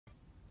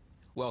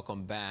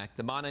Welcome back.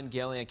 The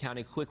Monongalia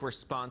County Quick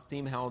Response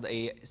Team held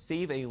a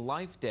Save a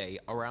Life Day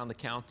around the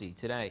county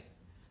today.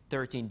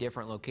 13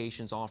 different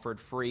locations offered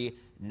free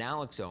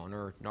naloxone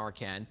or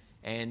Narcan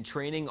and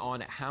training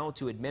on how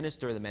to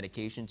administer the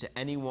medication to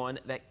anyone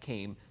that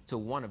came to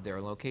one of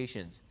their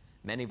locations.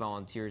 Many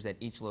volunteers at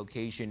each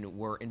location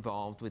were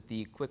involved with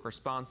the Quick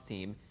Response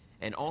Team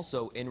and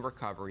also in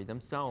recovery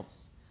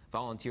themselves.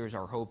 Volunteers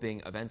are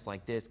hoping events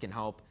like this can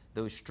help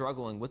those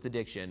struggling with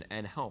addiction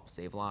and help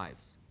save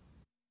lives.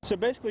 So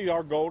basically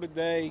our goal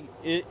today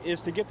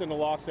is to get the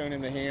naloxone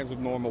in the hands of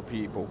normal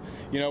people.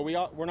 You know,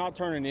 we're not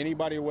turning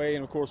anybody away,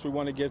 and of course we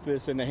want to get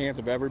this in the hands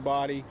of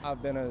everybody.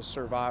 I've been a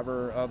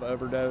survivor of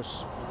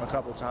overdose a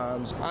couple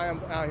times. I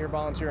am out here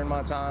volunteering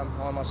my time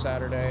on my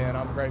Saturday, and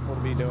I'm grateful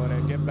to be doing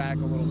it, give back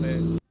a little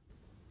bit.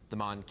 The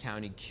Mon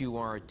County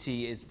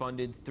QRT is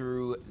funded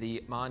through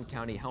the Mon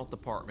County Health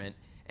Department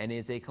and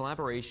is a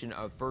collaboration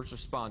of first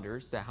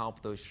responders to help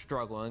those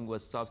struggling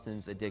with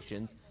substance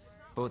addictions,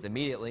 both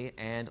immediately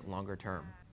and longer term.